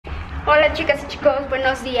Hola chicas y chicos,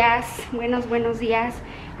 buenos días, buenos días.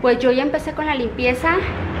 Pues yo ya empecé con la limpieza.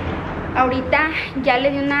 Ahorita ya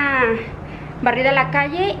le di una barrida a la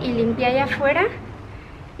calle y limpié allá afuera.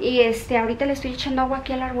 Y ahorita le estoy echando agua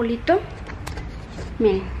aquí al arbolito.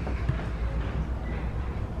 Miren.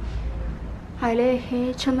 Ahí le dejé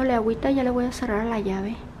echándole agüita, ya le voy a cerrar la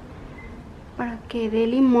llave para que dé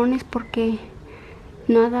limones porque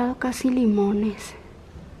no ha dado casi limones.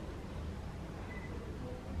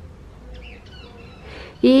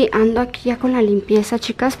 Y ando aquí ya con la limpieza,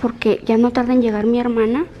 chicas, porque ya no tarda en llegar mi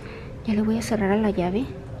hermana. Ya le voy a cerrar a la llave.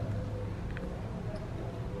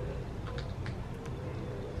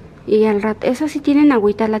 Y al rato, esas sí tienen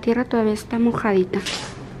agüita, la tierra todavía está mojadita.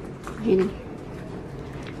 Miren.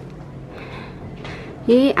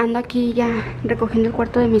 Y ando aquí ya recogiendo el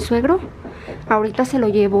cuarto de mi suegro. Ahorita se lo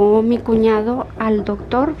llevó mi cuñado al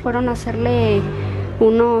doctor. Fueron a hacerle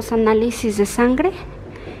unos análisis de sangre.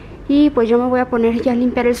 Y pues yo me voy a poner ya a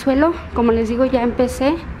limpiar el suelo. Como les digo, ya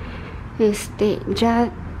empecé. Ya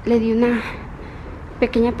le di una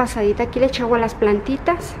pequeña pasadita. Aquí le echo agua a las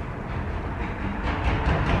plantitas.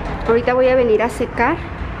 Ahorita voy a venir a secar.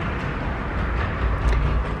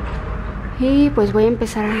 Y pues voy a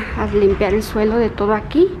empezar a limpiar el suelo de todo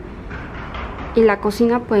aquí. Y la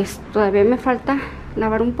cocina pues todavía me falta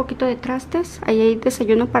lavar un poquito de trastes. Ahí hay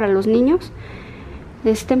desayuno para los niños.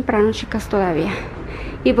 Es temprano, chicas, todavía.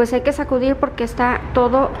 Y pues hay que sacudir porque está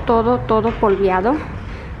todo polviado.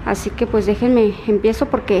 Así que pues déjenme, empiezo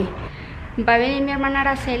porque va a venir mi hermana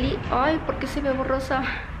Araceli. Ay, ¿por qué se ve borrosa?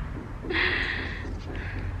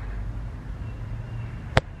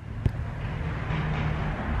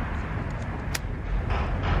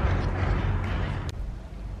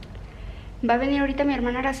 Va a venir ahorita mi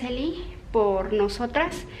hermana Araceli por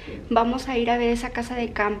nosotras. Vamos a ir a ver esa casa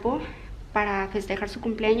de campo para festejar su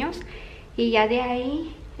cumpleaños. Y ya de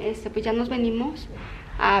ahí, pues ya nos venimos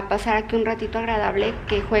a pasar aquí un ratito agradable,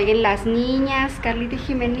 que jueguen las niñas, Carlita y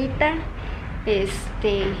Jimenita.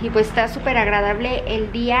 Y pues está súper agradable.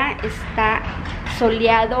 El día está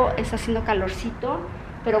soleado, está haciendo calorcito.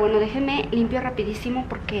 Pero bueno, déjenme limpio rapidísimo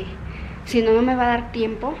porque si no, no me va a dar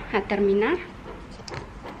tiempo a terminar.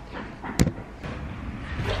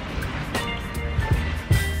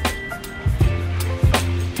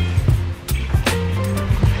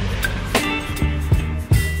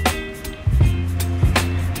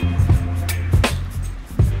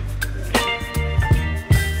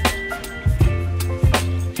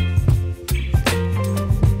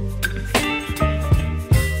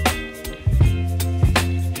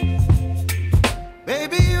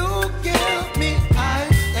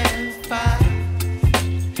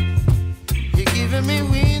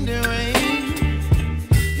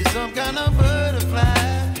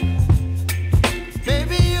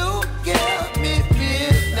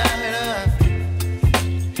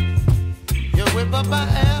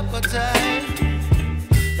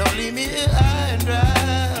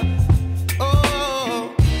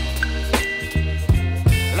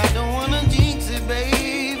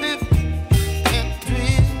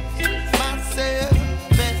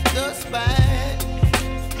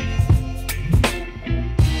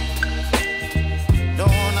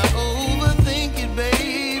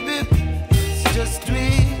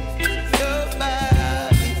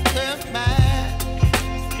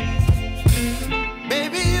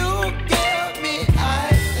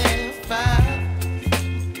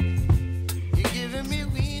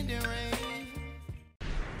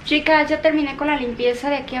 Chicas, ya terminé con la limpieza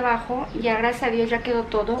de aquí abajo. Ya gracias a Dios ya quedó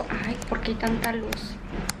todo. Ay, ¿por qué hay tanta luz?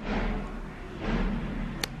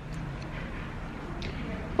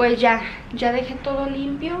 Pues ya dejé todo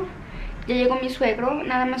limpio. Ya llegó mi suegro.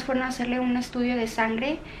 Nada más fueron a hacerle un estudio de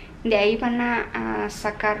sangre. De ahí van a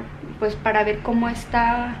sacar, pues para ver cómo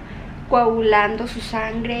está coagulando su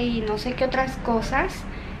sangre y no sé qué otras cosas.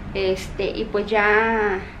 Y pues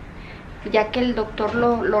ya que el doctor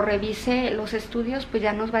lo revise los estudios, pues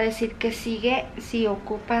ya nos va a decir qué sigue, si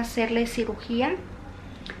ocupa hacerle cirugía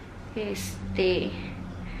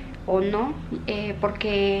o no,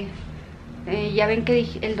 porque ya ven que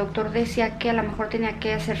el doctor decía que a lo mejor tenía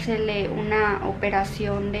que hacérsele una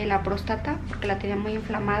operación de la próstata porque la tenía muy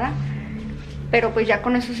inflamada, pero pues ya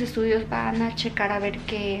con esos estudios van a checar a ver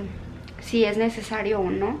si es necesario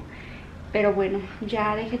o no. Pero bueno,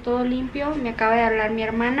 ya dejé todo limpio. Me acaba de hablar mi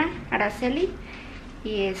hermana Araceli.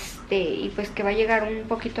 Y pues que va a llegar un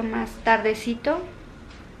poquito más tardecito.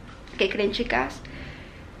 ¿Qué creen, chicas?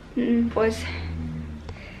 Pues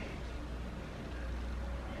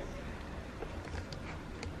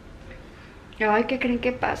ay, ¿qué creen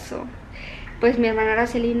que pasó? Pues mi hermana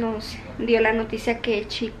Araceli nos dio la noticia que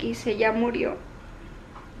Chiquis ya murió.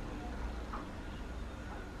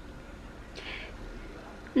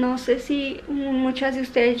 No sé si muchas de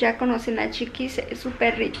ustedes ya conocen a Chiquis, es su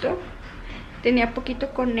perrito. Tenía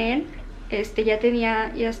poquito con él.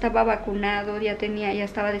 Ya estaba vacunado, ya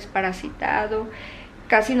estaba desparasitado.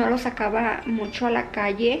 Casi no lo sacaba mucho a la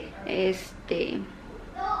calle.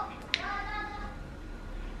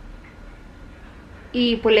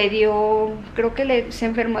 Y pues le dio, creo que se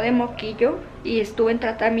enfermó de moquillo y estuvo en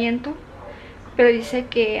tratamiento. Pero dice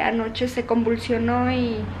que anoche se convulsionó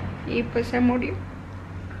y pues se murió.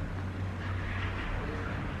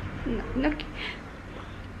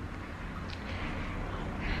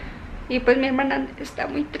 Y pues mi hermana está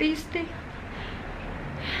muy triste.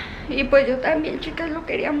 Y pues yo también, chicas, lo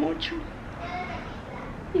quería mucho.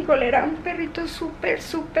 Híjole, era un perrito súper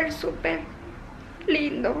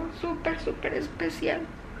lindo, súper especial.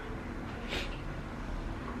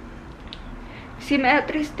 Sí me da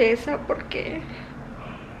tristeza porque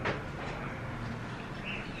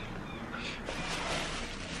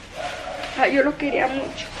yo lo quería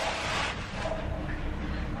mucho.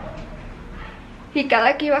 Y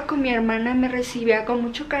cada que iba con mi hermana me recibía con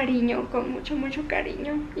mucho cariño, con mucho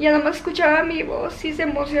cariño. Y nada más escuchaba mi voz y se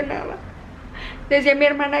emocionaba. Decía mi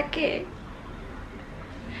hermana que...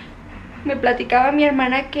 Me platicaba mi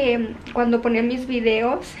hermana que cuando ponía mis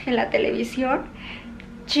videos en la televisión,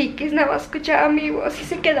 Chiquis nada más escuchaba mi voz y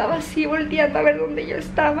se quedaba así volteando a ver dónde yo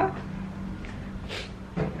estaba.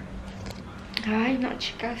 Ay, no,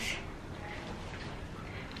 chicas.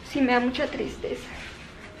 Sí me da mucha tristeza.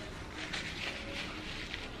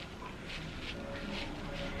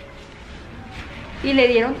 Y le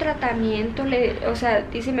dieron tratamiento, o sea,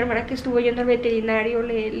 dice mi hermana que estuvo yendo al veterinario,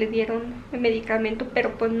 le dieron medicamento,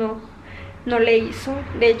 pero pues no le hizo.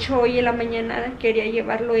 De hecho, hoy en la mañana quería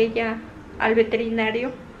llevarlo ella al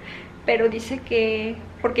veterinario, pero dice que,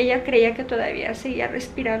 porque ella creía que todavía seguía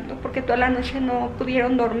respirando, porque toda la noche no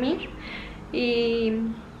pudieron dormir, y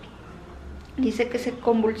dice que se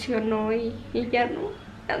convulsionó y ya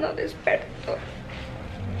no despertó.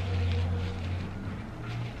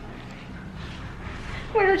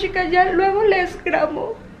 Bueno, chicas, ya luego les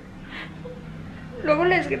grabo.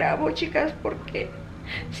 Chicas, porque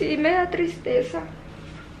sí me da tristeza.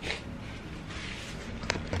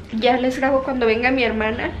 Ya les grabo cuando venga mi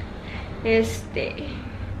hermana.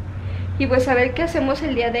 Y pues a ver qué hacemos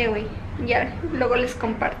el día de hoy. Ya luego les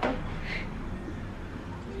comparto.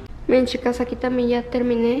 Bien, chicas, aquí también ya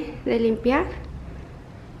terminé de limpiar.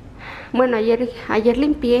 Bueno, ayer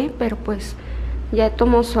limpié, pero pues ya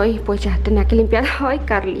tomos hoy, pues ya tenía que limpiar. Ay,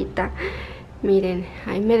 Carlita, miren,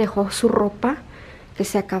 ahí me dejó su ropa que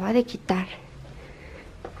se acaba de quitar.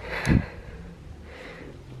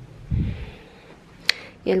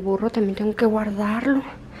 Y el burro también tengo que guardarlo.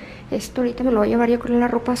 Esto ahorita me lo voy a llevar yo con la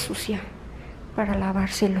ropa sucia para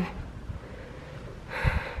lavárselo.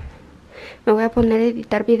 Me voy a poner a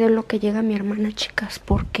editar video en lo que llega mi hermana, chicas,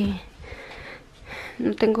 porque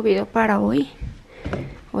no tengo video para hoy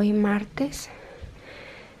martes.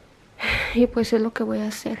 Y pues es lo que voy a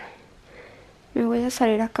hacer. Me voy a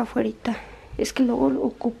salir acá afuera. Es que luego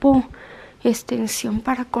ocupo extensión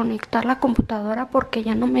para conectar la computadora porque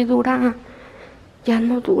ya no me dura. Ya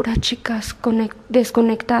no dura, chicas.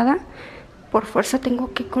 Desconectada. Por fuerza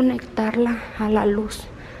tengo que conectarla a la luz.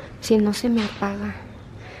 Si no se me apaga.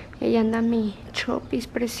 Ella anda mi Chopis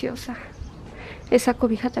preciosa. Esa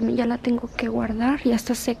cobija también ya la tengo que guardar. Ya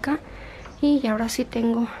está seca. Y ahora sí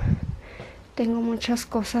tengo muchas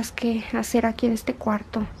cosas que hacer aquí en este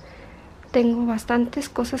cuarto. Tengo bastantes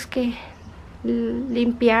cosas que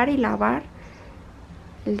limpiar y lavar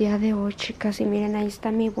el día de hoy, chicas. Y miren, ahí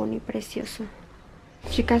está mi Bonnie precioso.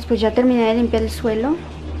 Chicas, pues ya terminé de limpiar el suelo.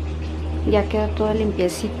 Ya quedó todo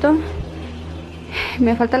limpiecito.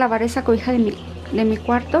 Me falta lavar esa cobija de mi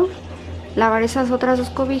cuarto. Lavar esas otras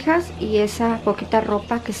dos cobijas y esa poquita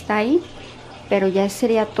ropa que está ahí. Pero ya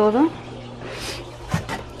sería todo.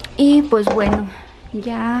 Y pues bueno,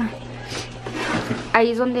 ya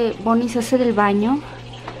ahí es donde Bonnie se hace del baño.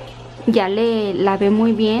 Ya le lavé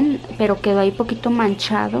muy bien, pero quedó ahí poquito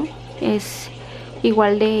manchado. Es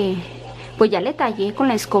igual de... Pues ya le tallé con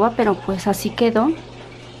la escoba, pero pues así quedó.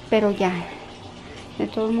 Pero ya, de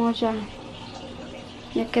todos modos ya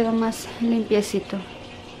quedó más limpiecito.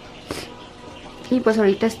 Y pues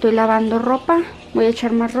ahorita estoy lavando ropa. Voy a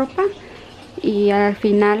echar más ropa y al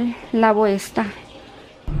final lavo esta.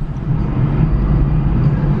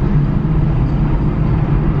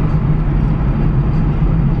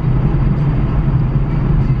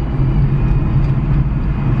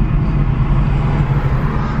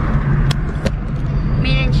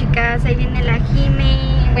 Ahí viene la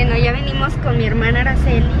Jime. Bueno, ya venimos con mi hermana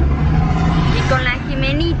Araceli y con la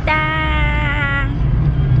Jimenita.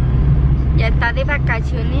 Ya está de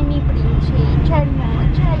vacaciones mi princesa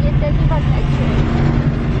hermosa, ya está de vacaciones.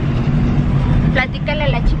 Platícale a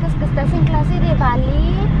las chicas que estás en clase de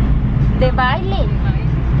ballet, de baile.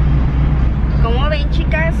 ¿Cómo ven,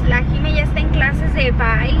 chicas? La Jime ya está en clases de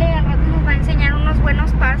baile. Al rato nos va a enseñar unos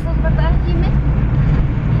buenos pasos, ¿verdad, Jime?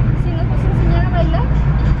 ¿Sí nos vas a enseñar a bailar?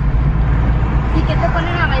 ¿Y qué te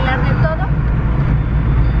ponen a bailar de todo?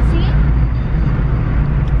 ¿Sí?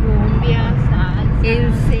 Cumbia, salsa.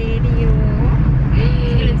 ¿En serio?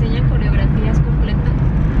 Es que le enseñan coreografías completas.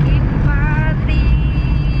 ¡Qué padre!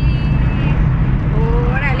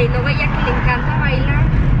 Órale, luego ella que le encanta bailar.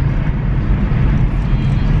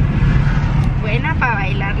 Buena para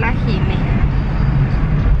bailar la Jime.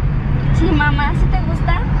 Sí, mamá, ¿sí te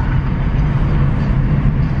gusta?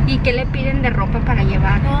 ¿Y qué le piden de ropa para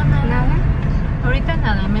llevar? No, nada. ¿Nada? Ahorita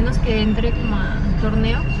nada, menos que entre como a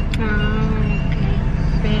torneo. Ah, ok.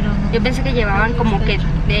 Pero Yo pensé que llevaban como que,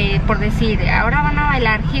 por decir, ahora van a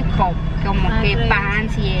bailar hip hop, como que trae.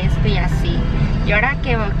 pants y esto y así. Y ahora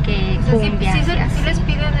que o sea, cumbia sí y así. les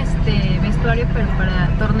piden vestuario, pero para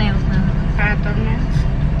torneos, nada. Para torneos.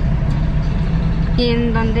 ¿Y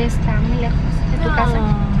en dónde está? ¿Muy lejos de tu casa?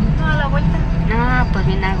 No, a la vuelta. Ah, pues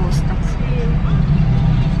bien a gusto.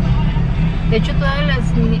 De hecho,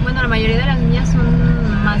 la mayoría de las niñas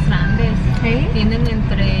son más grandes. ¿Sí? Tienen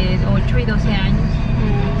entre 8 y 12 años.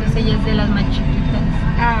 Entonces ella es de las más chiquitas.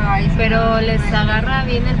 Ay, sí, Pero les agarra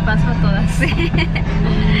bien el paso a todas. Sí.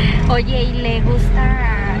 Oye, ¿y le gusta?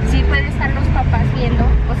 ¿Sí puede estar los papás viendo?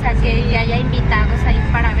 O sea, que haya invitados ahí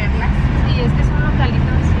para verlas. Sí, es que son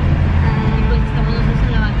localitos. Y pues estamos nosotros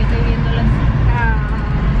en la banqueta y viéndolas.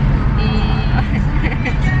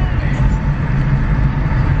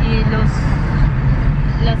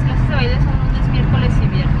 Y las clases de baile son lunes, miércoles y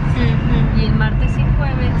viernes. Y el martes y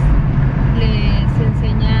jueves les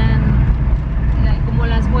enseñan como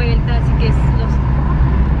las vueltas y que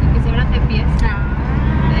se abran de pies.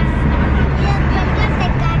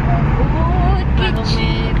 Uy, qué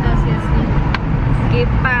Palometas y así. ¡Qué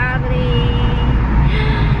padre!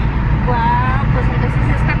 ¡Guau! Pues entonces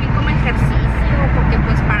es también como ejercicio, porque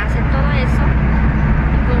pues para hacer todo eso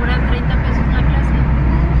Cobran 30 pesos la clase.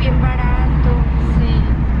 bien barato. Sí.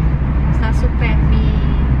 Está súper bien.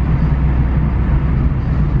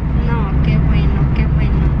 No, qué bueno, qué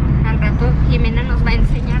bueno. Al rato Jimena nos va a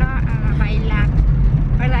enseñar a bailar.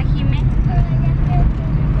 ¿Verdad, Jime?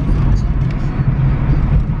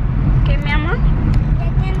 ¿Qué, mi amor? Ya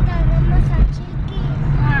que entraremos a Chiquis.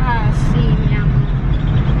 Ah, sí, mi amor.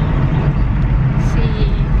 Sí.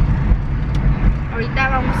 Ahorita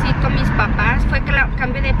vamos a ir con mis papás. Fue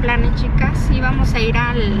cambio de planes, chicas. Íbamos a ir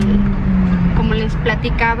como les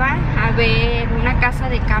platicaba, a ver una casa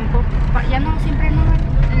de campo. Ya no, siempre no,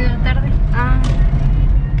 En la tarde. Ah,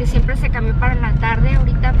 que siempre se cambió para la tarde.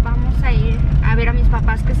 Ahorita vamos a ir a ver a mis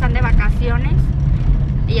papás que están de vacaciones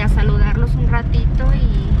y a saludarlos un ratito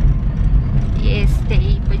y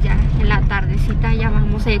pues ya en la tardecita ya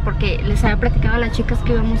vamos a ir, porque les había platicado a las chicas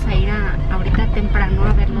que íbamos a ir ahorita temprano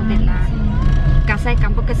a ver lo de la casa de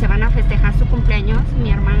campo, que se van a festejar su cumpleaños mi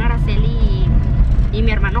hermana Araceli y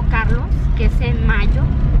mi hermano Carlos, que es en mayo.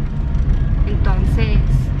 Entonces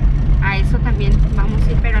a eso también vamos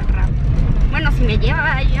a ir, pero al rato. Bueno, si me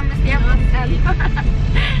lleva, yo me estoy apuntando.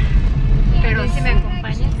 Pero si me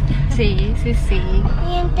acompañas. Sí, sí, sí.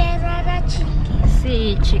 Y enterrar a Chiquis.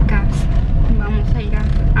 Sí, chicas. Vamos a ir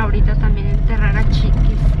ahorita también a enterrar a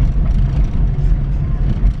Chiquis.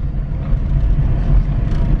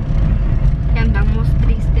 Que andamos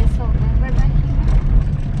tristes solas, ¿verdad,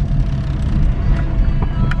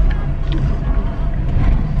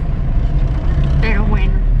 pero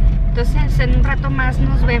bueno, entonces en un rato más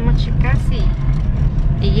nos vemos, chicas,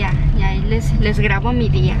 y ya, y ahí les grabo mi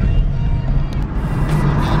día.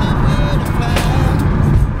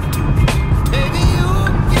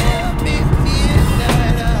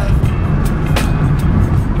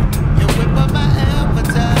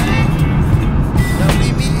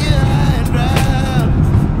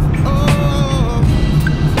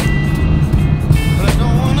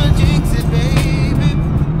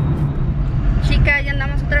 Chicas, ya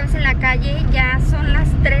andamos otra vez en la calle, ya son las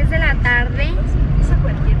 3 de la tarde.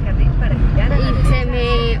 Y se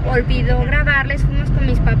me olvidó grabarles, fuimos con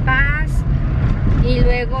mis papás y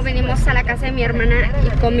luego venimos a la casa de mi hermana y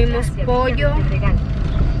comimos pollo,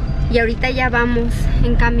 y ahorita ya vamos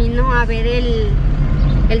en camino a ver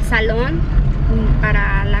el salón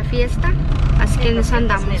para la fiesta, así que nos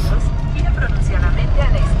andamos. Gire pronunciadamente a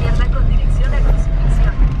la izquierda con dirección a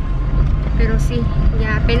Constitución. Pero sí,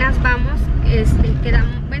 ya apenas vamos, quedamos,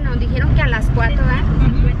 bueno, dijeron que a las 4, ¿verdad?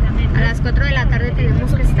 A las 4 de la tarde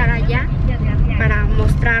tenemos que estar allá para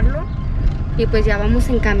mostrarlo. Y pues ya vamos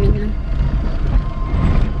en camino.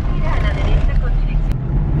 Gira a la derecha con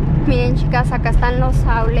dirección. Miren, chicas, acá están los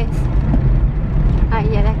saules.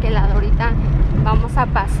 Allá de aquel lado, ahorita vamos a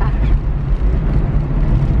pasar.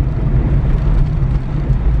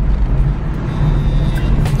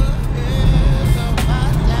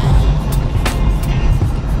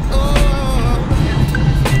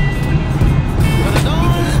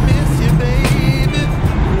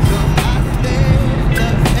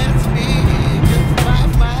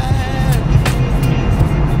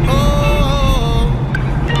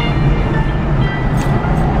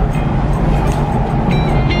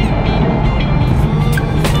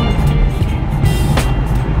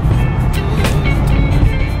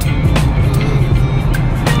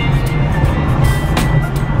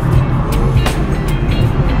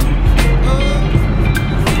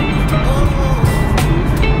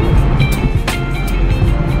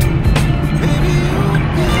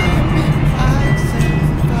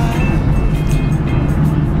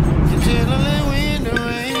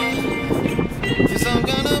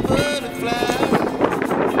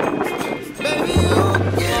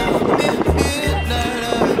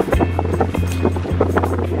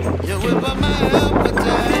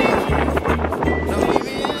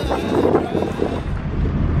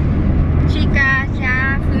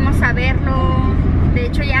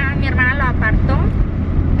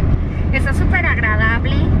 Está súper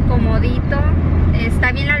agradable, comodito.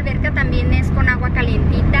 Está bien, la alberca también es con agua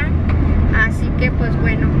calientita. Así que pues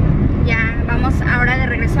bueno, ya vamos ahora de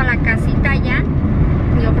regreso a la casita ya.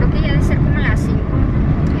 Yo creo que ya debe ser como las 5,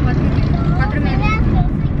 4 y media.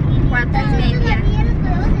 4 y media.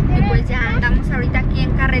 Y pues ya andamos ahorita aquí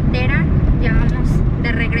en carretera. Ya vamos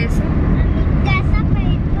de regreso.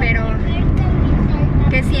 Pero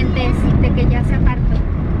 ¿qué sientes de que ya se apartó?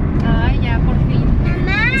 Ay, ya por fin.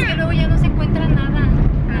 Es que luego ya no se encuentra nada.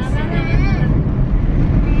 Nada.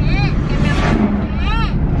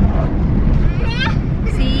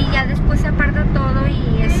 Sí, ya después se aparta todo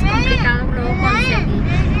y es complicado luego conseguir.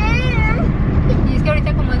 Y es que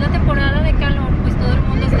ahorita como es la temporada de calor, pues todo el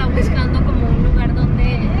mundo está buscando como un lugar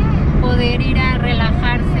donde poder ir a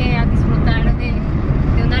relajarse, a disfrutar de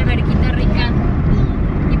una alberquita rica.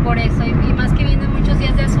 Y por eso, y más que vienen muchos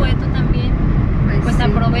días de asueto también, pues sí,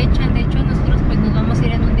 aprovechan. De hecho nosotros pues nos vamos a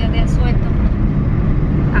ir en un día de asueto.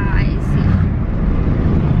 Ay, sí.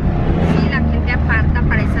 Sí, la gente aparta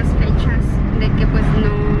para esas fechas de que pues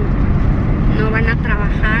no van a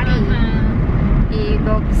trabajar y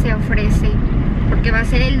luego se ofrece, porque va a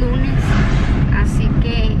ser el lunes, así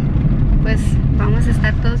que pues vamos a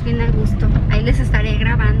estar todos bien al gusto. Ahí les estaré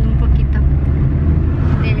grabando un poquito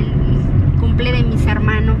del cumple de mis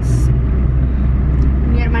hermanos.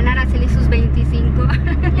 Mi hermana Araceli sus 25.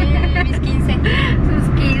 Mis 15. Sus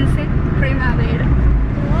 15, primavera.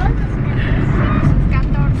 Sus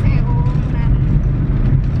 14,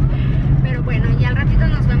 pero bueno, ya al ratito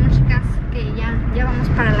nos vemos, chicas, que ya vamos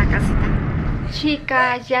para la casita.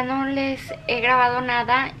 Chicas, ya no les he grabado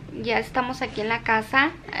nada. Ya estamos aquí en la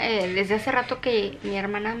casa. Desde hace rato que mi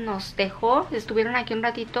hermana nos dejó. Estuvieron aquí un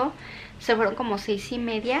ratito. Se fueron como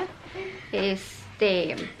 6:30.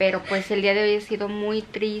 Pero pues el día de hoy ha sido muy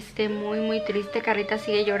triste, muy triste. Carlita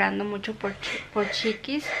sigue llorando mucho por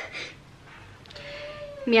Chiquis.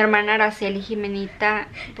 Mi hermana Araceli y Jimenita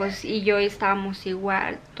pues y yo estábamos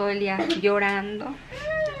igual, todo el día llorando.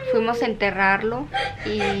 Fuimos a enterrarlo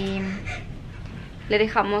y le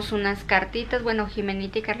dejamos unas cartitas. Bueno,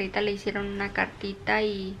 Jimenita y Carlita le hicieron una cartita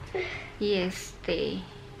y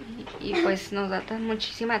pues nos da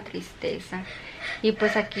muchísima tristeza. Y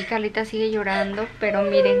pues aquí Carlita sigue llorando, pero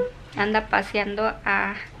miren, anda paseando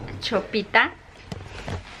a Chopita.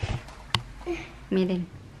 Miren.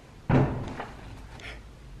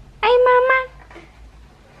 Ay, mamá,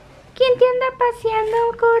 ¿quién te anda paseando,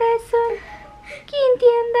 corazón? ¿Quién te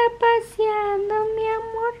anda paseando, mi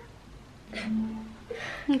amor?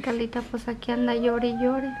 Y Carlita pues aquí anda llore y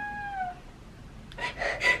llore.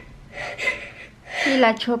 Y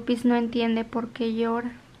la Chopis no entiende por qué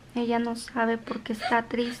llora. Ella no sabe por qué está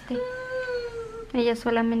triste. Ella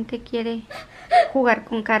solamente quiere jugar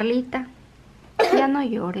con Carlita. Ya no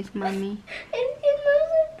llores, mami. Es que no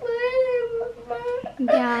se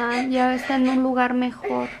puede, mamá. Ya está en un lugar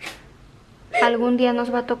mejor. Algún día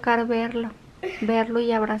nos va a tocar verlo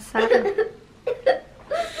y abrazarlo.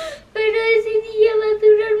 Pero ese día va a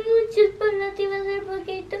durar mucho, para ti va a ser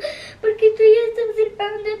poquito, porque tú ya estás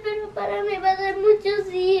grande, pero para mí va a ser muchos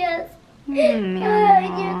días.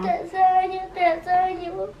 Año tras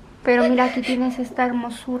año. Pero mira, aquí tienes esta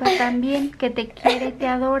hermosura también, que te quiere y te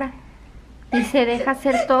adora. Y se deja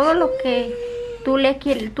hacer todo lo que tú le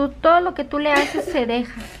quieres. Todo lo que tú le haces se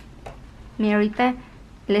deja. Mira, ahorita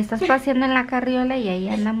le estás paseando en la carriola y ahí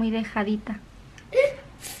anda muy dejadita.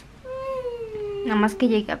 Nada más que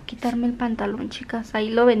llegué a quitarme el pantalón, chicas. Ahí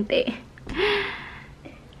lo venté.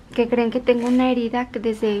 Que creen que tengo una herida que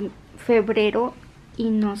desde febrero y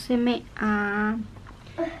no se me ha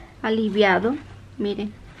aliviado.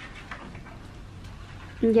 Miren.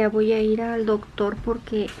 Ya voy a ir al doctor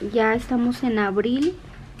porque ya estamos en abril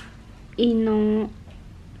y no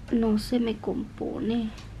se me compone.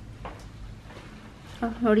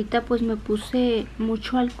 Ahorita pues me puse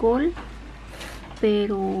mucho alcohol,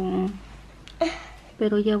 pero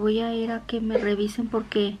ya voy a ir a que me revisen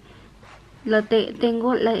porque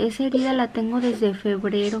esa herida la tengo desde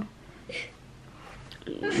febrero.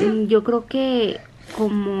 Yo creo que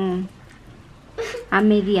como a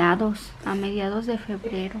mediados de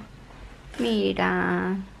febrero.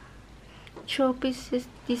 Mira, Chopis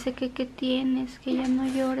dice que ¿qué tienes? Que ya no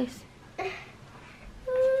llores.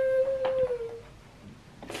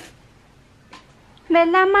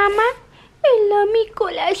 ¿Verdad, mamá? Mira mi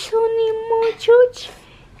corazón hermoso.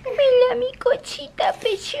 Mira mi cochita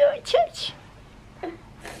preciosa.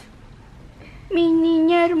 Mi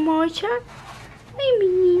niña hermosa. Ay, mi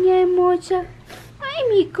niña hermosa. Ay,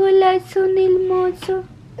 mi corazón hermoso.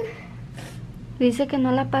 Dice que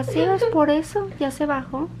no la paseas, por eso ya se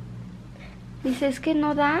bajó. Dice, es que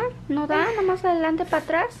no da, nada más adelante para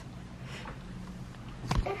atrás.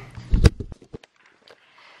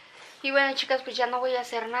 Y bueno, chicas, pues ya no voy a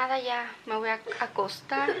hacer nada, ya me voy a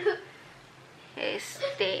acostar.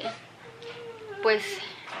 Pues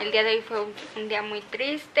el día de hoy fue un día muy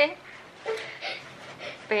triste.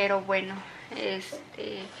 Pero bueno,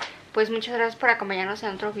 pues muchas gracias por acompañarnos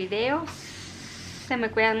en otro video. Se me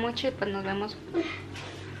cuidan mucho y pues nos vemos.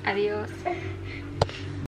 Adiós.